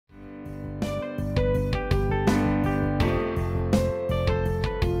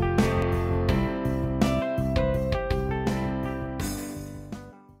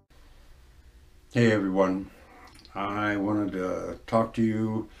Hey everyone, I wanted to talk to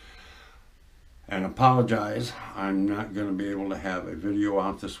you and apologize. I'm not going to be able to have a video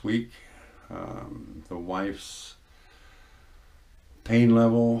out this week. The wife's pain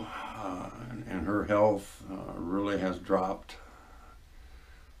level and her health really has dropped.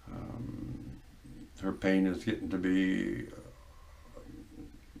 Her pain is getting to be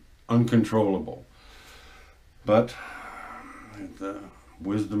uncontrollable. But the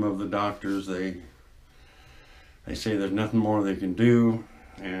wisdom of the doctors, they say there's nothing more they can do,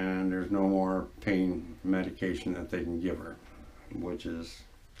 and there's no more pain medication that they can give her, which is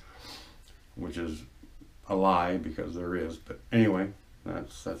a lie, because there is. But anyway,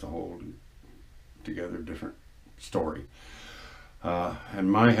 that's a whole together different story.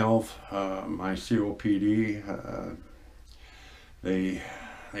 And my health, my COPD, they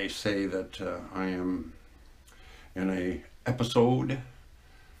say that I am in a episode,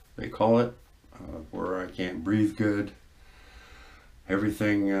 they call it, where I can't breathe good.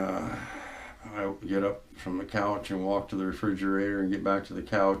 Everything, I get up from the couch and walk to the refrigerator and get back to the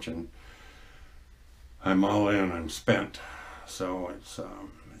couch, and I'm all in, I'm spent. So it's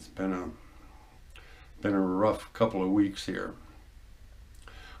been a rough couple of weeks here.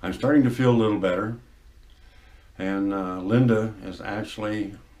 I'm starting to feel a little better, and Linda is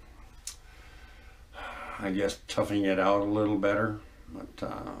actually, I guess, toughing it out a little better. But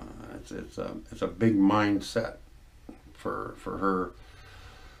it's a big mindset for her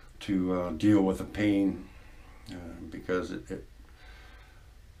to deal with the pain, because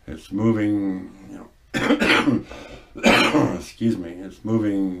it's moving, excuse me, it's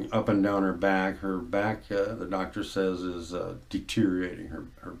moving up and down her back. Her back, the doctor says, is deteriorating.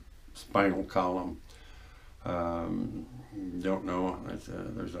 Her spinal column. Don't know.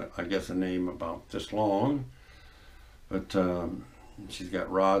 There's I guess a name about this long, but she's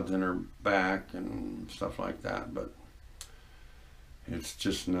got rods in her back and stuff like that. But it's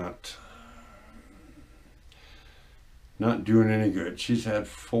just not doing any good. She's had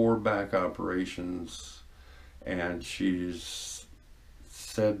 4 back operations, and she's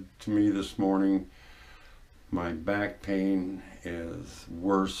said to me this morning, my back pain is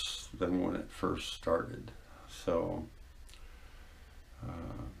worse than when it first started. So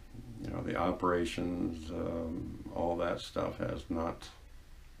the operations, all that stuff has not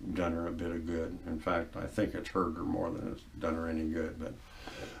done her a bit of good. In fact, I think it's hurt her more than it's done her any good. But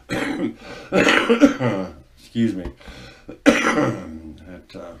excuse me,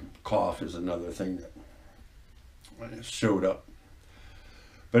 that cough is another thing that showed up.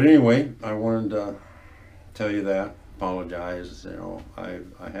 But anyway, I wanted to tell you that, apologize. I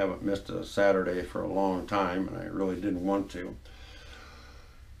haven't missed a Saturday for a long time, and I really didn't want to.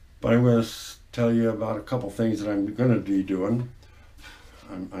 But I'm going to tell you about a couple things that I'm going to be doing.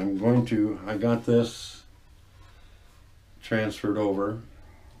 I got this transferred over.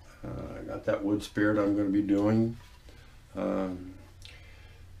 I got that wood spirit I'm going to be doing.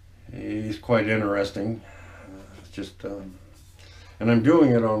 He's quite interesting. It's just, and I'm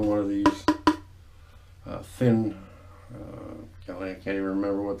doing it on one of these thin, I can't even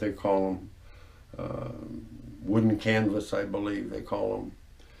remember what they call them. Wooden canvas, I believe they call them.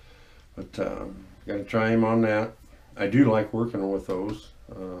 But got to try him on that. I do like working with those.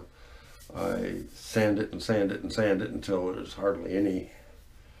 I sand it and sand it and sand it until there's hardly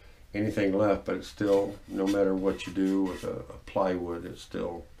anything left, but it's still, no matter what you do with a plywood, it's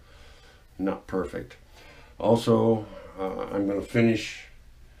still not perfect. Also, I'm going to finish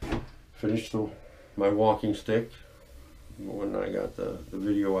my walking stick, when I got the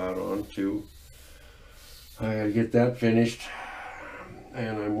video out on too. I got to get that finished,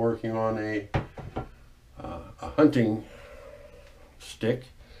 and I'm working on a hunting stick,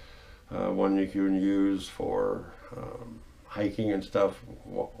 one you can use for hiking and stuff,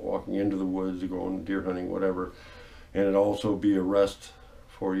 walking into the woods, going deer hunting, whatever. And it'd also be a rest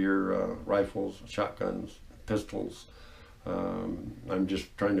for your rifles, shotguns, pistols. I'm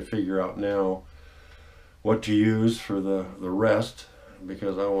just trying to figure out now what to use for the rest,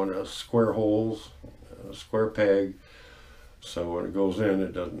 because I want square holes, a square peg, so when it goes in,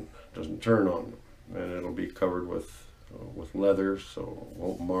 it doesn't turn on, and it'll be covered with leather, so it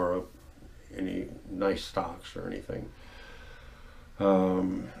won't mar up any nice stocks or anything.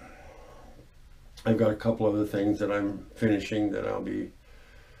 I've got a couple other things that I'm finishing that I'll be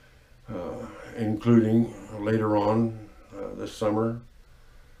including later on this summer.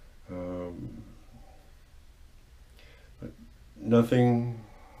 But nothing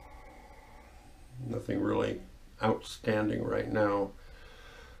really outstanding right now.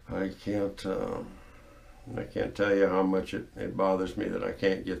 I can't tell you how much it bothers me that I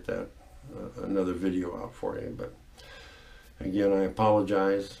can't get that another video out for you. But again, I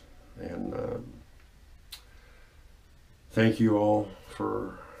apologize, and thank you all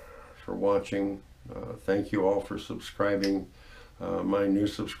for watching. Thank you all for subscribing. My new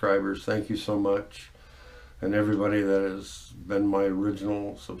subscribers, thank you so much. And everybody that has been my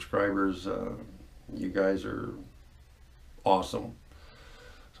original subscribers, you guys are awesome.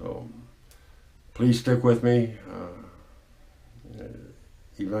 So please stick with me.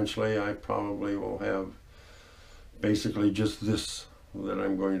 Eventually I probably will have basically just this that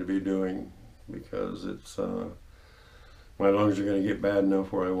I'm going to be doing, because it's my lungs are going to get bad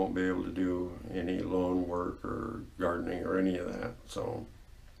enough where I won't be able to do any lawn work or gardening or any of that. So,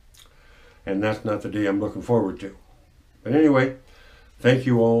 and that's not the day I'm looking forward to. But anyway, thank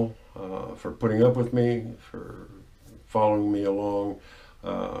you all for putting up with me, for following me along.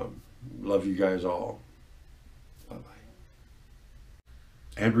 Love you guys all. Bye-bye.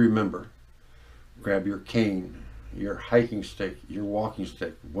 And remember, grab your cane, your hiking stick, your walking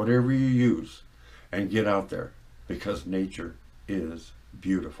stick, whatever you use, and get out there, because nature is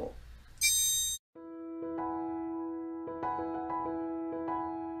beautiful.